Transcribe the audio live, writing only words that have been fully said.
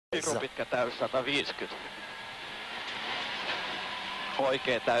Pikupitkä täys 150.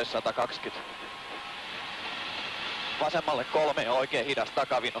 Oikee täys 120. Vasemmalle 3 ja oikein hidas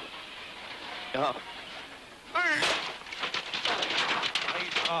takavino. Jaha. Ai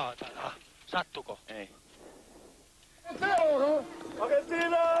saatana. Sattuko? Ei.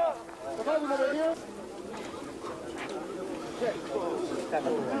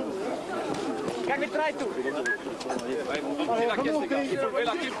 Can we try to?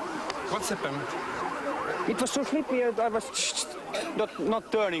 What's happened? It was so slippery and I was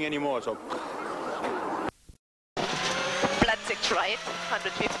not turning anymore, so. Flat 6 right,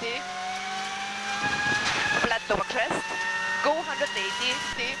 150. Flat over crest, go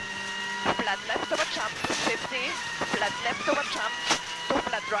 180. Flat left over jump, 50. Flat left over jump, go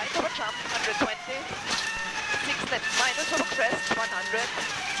flat right over jump, 120. 6 left minus over crest, 100.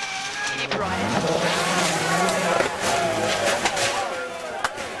 Keep right.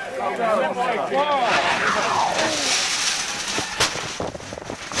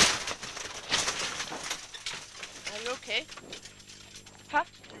 Are you okay? Huh?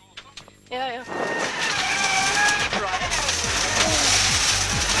 Yeah. Keep right.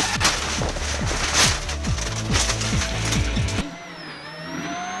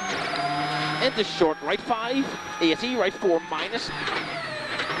 Enter short right 5, ASE right 4 minus.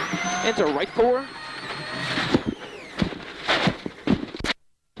 Enter right 4.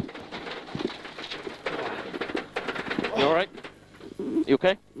 You alright? You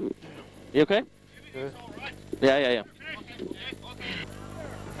okay? You okay? Yeah.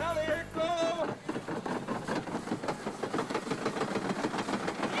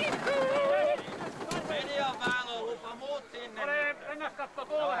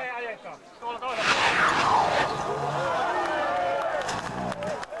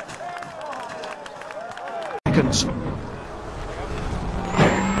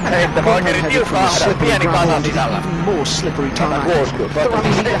 More slippery time. The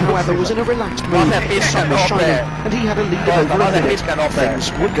rally leader, however, was in a relaxed mood. The sun was shining, and he had a lead of over a minute.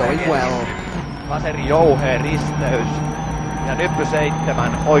 Things were going well. Vaseri jouhea risteys ja nyppy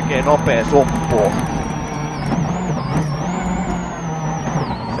 7 oikein nopea sumppu.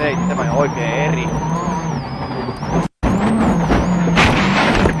 7 ja oikein eri.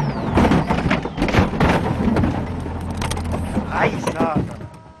 Ai saatana.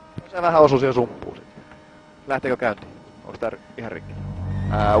 Se vähän osui siihen sumppuun sitten. Lähteekö käyntiin? Onko tää ihan rikki?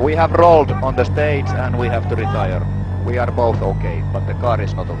 We have rolled on the stage and we have to retire. We are both okay, but the car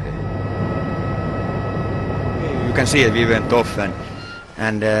is not okay. You can see it, we went off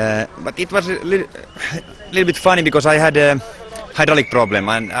and but it was a little bit funny because I had a hydraulic problem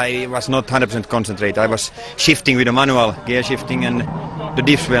and I was not 100% concentrated. I was shifting with a manual gear shifting and the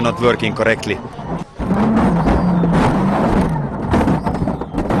diffs were not working correctly.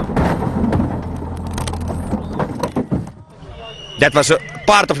 That was a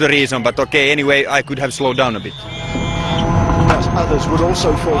part of the reason, but okay, anyway, I could have slowed down a bit. But others would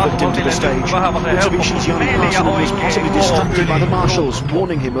also fall victim to the stage. Mitsubishi's young Arsenal was possibly distracted by the marshals,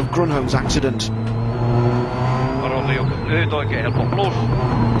 warning him of Grunholm's accident. Nyt oikein helppo plus.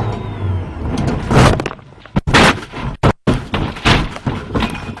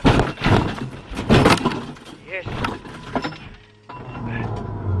 Yes.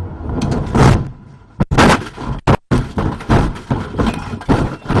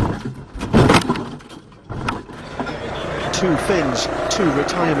 Two Finns, two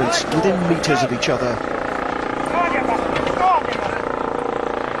retirements within metres of each other.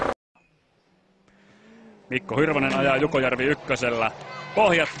 Mikko Hirvonen ajaa Jukojärvi ykkösellä.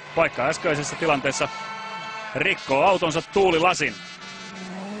 Pohjat, vaikka äskeisessä tilanteessa rikkoo autonsa tuulilasin.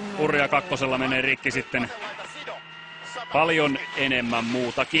 Urja kakkosella menee rikki sitten paljon enemmän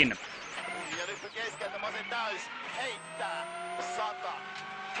muutakin.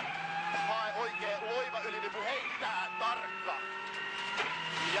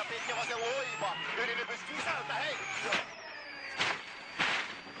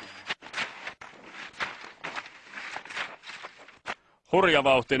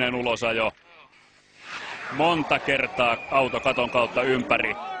 Hurjavauhtinen ulosajo. Monta kertaa auto katon kautta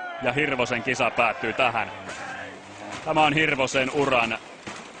ympäri ja Hirvosen kisa päättyy tähän. Tämä on Hirvosen uran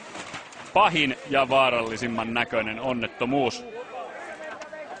pahin ja vaarallisimman näköinen onnettomuus.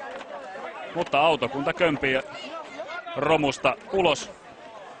 Mutta autokunta kömpii romusta ulos,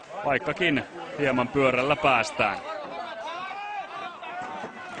 vaikkakin hieman pyörällä päästään.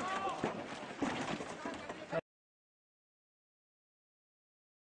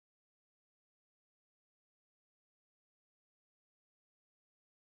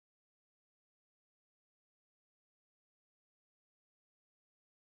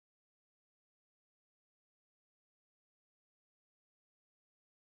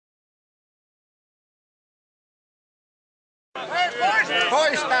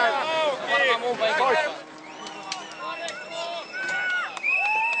 Pois täältä! Varmaan mun päin pois.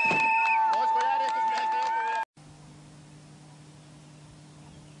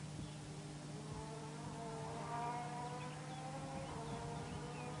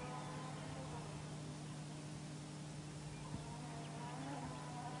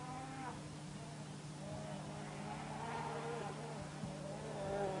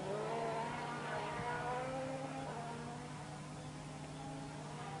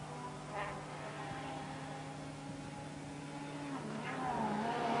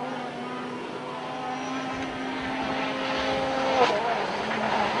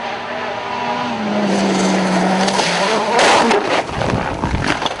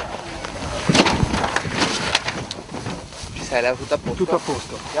 Tutto a posto. Tutto a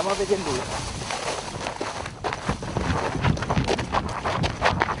posto. Andiamo a vedere lui.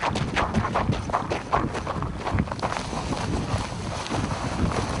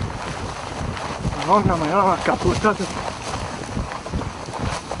 Madonna, ma io l'ho cappottato.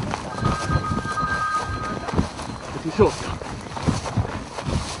 Di sotto.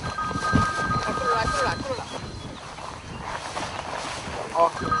 Eccolo là, eccolo là, eccolo là.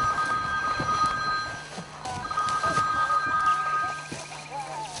 Occhio.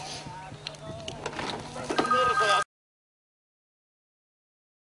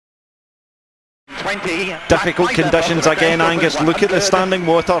 Difficult conditions again, Angus. Look at the standing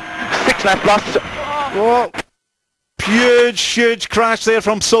water. 6 left plus. Whoa. Huge crash there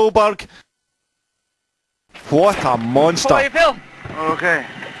from Solberg. What a monster. How are you, Phil? Okay.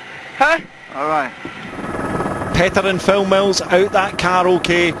 Huh? Alright. Petter and Phil Mills out that car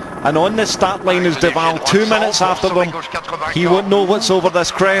okay, and on the start line is Deval 2 minutes after them. He won't know what's over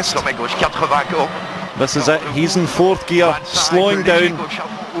this crest. This is it, he's in 4th gear, slowing down.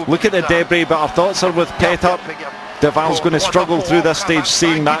 Look at the debris, but our thoughts are with Petter. Deval's going to struggle through this stage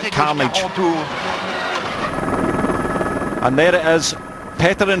seeing that carnage. And there it is,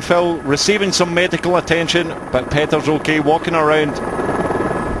 Petter and Phil receiving some medical attention, but Petter's okay, walking around.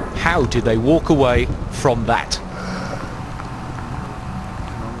 How do they walk away from that?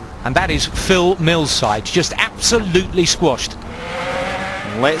 And that is Phil Mills' side, just absolutely squashed.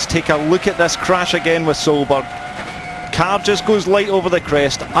 Let's take a look at this crash again with Solberg. Car just goes light over the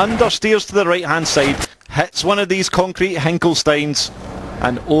crest, understeers to the right hand side, hits one of these concrete Hinkelsteins,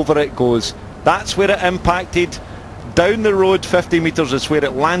 and over it goes. That's where it impacted. Down the road 50 metres is where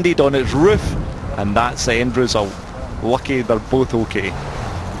it landed on its roof, and that's the end result. Lucky they're both okay.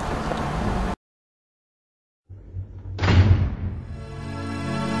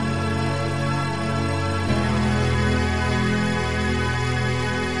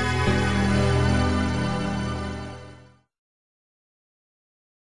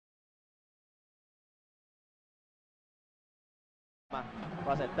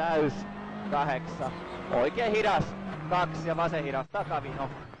 Vasen täys, 8. Oikein hidas, 2 ja vasen hidas, takavino.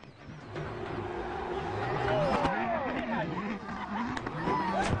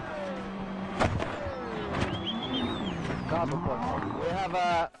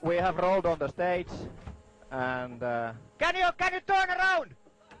 We have rolled on the stage and Can you turn around?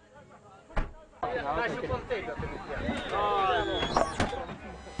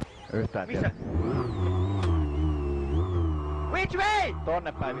 Yhtään tiedä. Which way?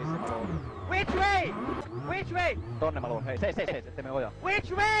 Tonne päin vissiin mä luulen. Which way? Which way? Tonne mä luulen. Hei, seis, ettei me ojaa.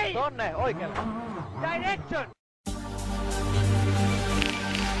 Which way? Tonne, oikealle. Direction.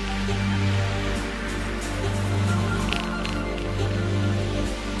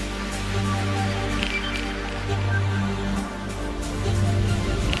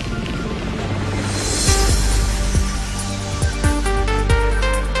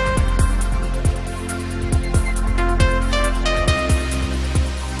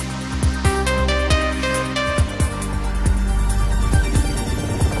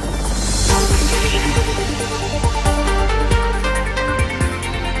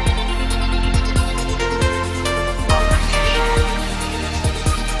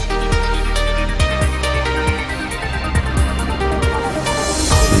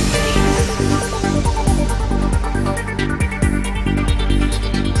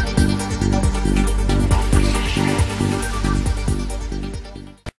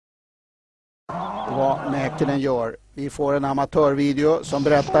 Vad mäkinen gör. Vi får en amatörvideo som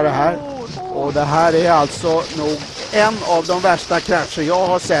berättar det här. Och det här är alltså nog en av de värsta krascher jag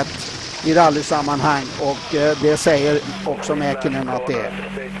har sett i rallysammanhang. Och det säger också Mäkinen att det är.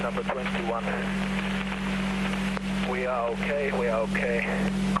 We are okay.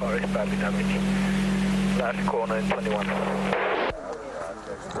 Car is badly damaged. Last corner in 21.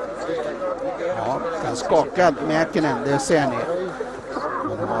 Ja, den skakad Mäkinen, det ser ni.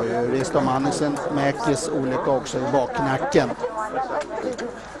 De har ju Risto Mannisen, Mäkis olycka också i bakknacken.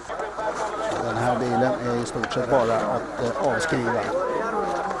 Så den här bilen är i stort sett bara att avskriva.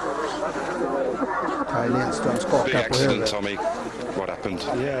 Kaj Lindström skakar på huvudet. What happened?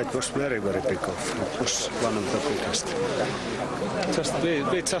 Yeah, it was very big off. It was one of the biggest.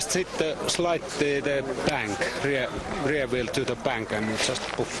 We just hit the bank, rear wheel to the bank, and it just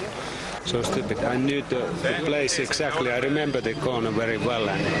poof. So stupid. I knew the place exactly. I remember the corner very well,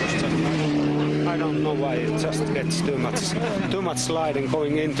 and it was just, I don't know why it just gets too much sliding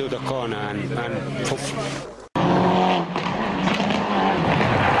going into the corner, and poof.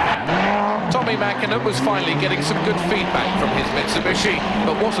 Tommy Mäkinen was finally getting some good feedback from his Mitsubishi,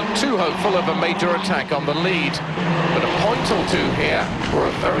 but wasn't too hopeful of a major attack on the lead. But a point or two here were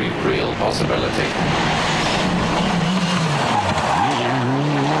a very real possibility.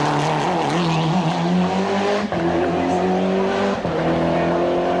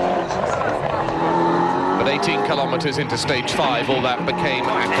 But 18 kilometers into stage 5, all that became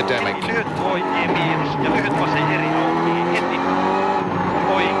academic.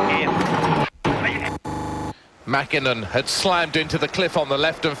 Mäkinen had slammed into the cliff on the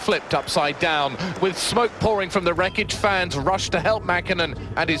left and flipped upside down. With smoke pouring from the wreckage, fans rushed to help Mäkinen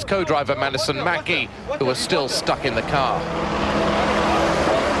and his co-driver Madison Mackie, who were still stuck in the car.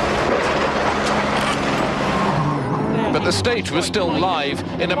 But the stage was still live.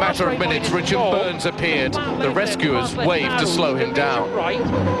 In a matter of minutes, Richard Burns appeared. The rescuers waved to slow him down. Right,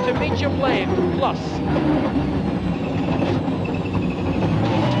 to medium lane, plus.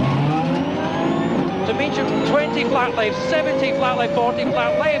 To medium 20 flat left, 70 flat left, 40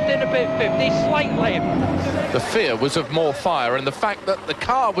 flat left, in a bit 50, slight left. The fear was of more fire and the fact that the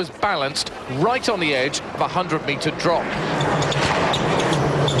car was balanced right on the edge of a 100-meter drop.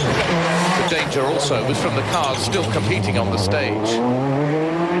 The danger also was from the cars still competing on the stage.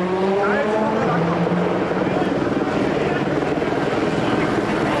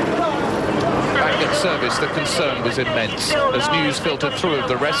 Service, the concern was immense as news filtered through of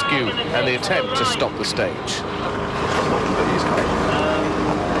the rescue and the attempt to stop the stage.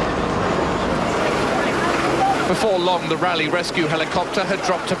 Before long, the rally rescue helicopter had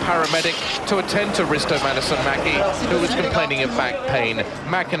dropped a paramedic to attend to Risto Madison Mackie, who was complaining of back pain.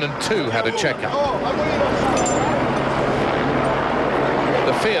 Mäkinen too had a checkup.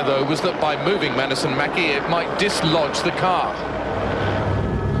 The fear, though, was that by moving Madison Mackie, it might dislodge the car.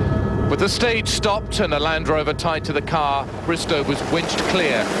 With the stage stopped and a Land Rover tied to the car, Risto was winched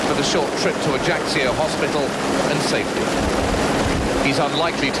clear for the short trip to Ajaccio Hospital and safety. He's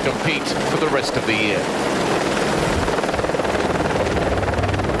unlikely to compete for the rest of the year.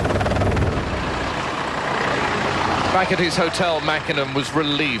 Back at his hotel, Mäkinen was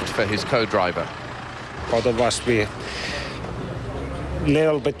relieved for his co-driver. Both of us, we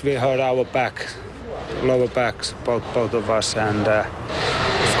hurt our back, lower backs, both of us, and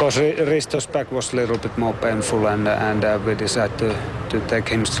of course, Risto's back was a little bit more painful, and we decided to take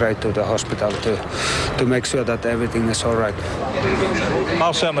him straight to the hospital to make sure that everything is all right.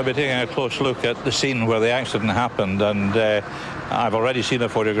 I'll certainly be taking a close look at the scene where the accident happened, and I've already seen a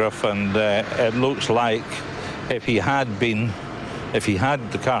photograph, and it looks like if the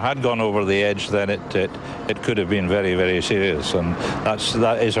car had gone over the edge, then it could have been very, very serious, and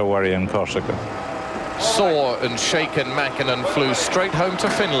that is a worry in Corsica. Sore and shaken, Mäkinen flew straight home to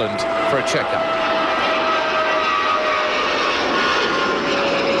Finland for a checkup.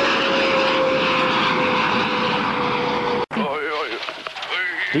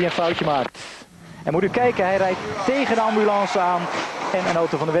 Die een foutje maakt. En moet u kijken, hij rijdt tegen de ambulance aan en een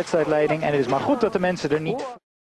auto van de wedstrijdleiding. En het is maar goed dat de mensen er niet...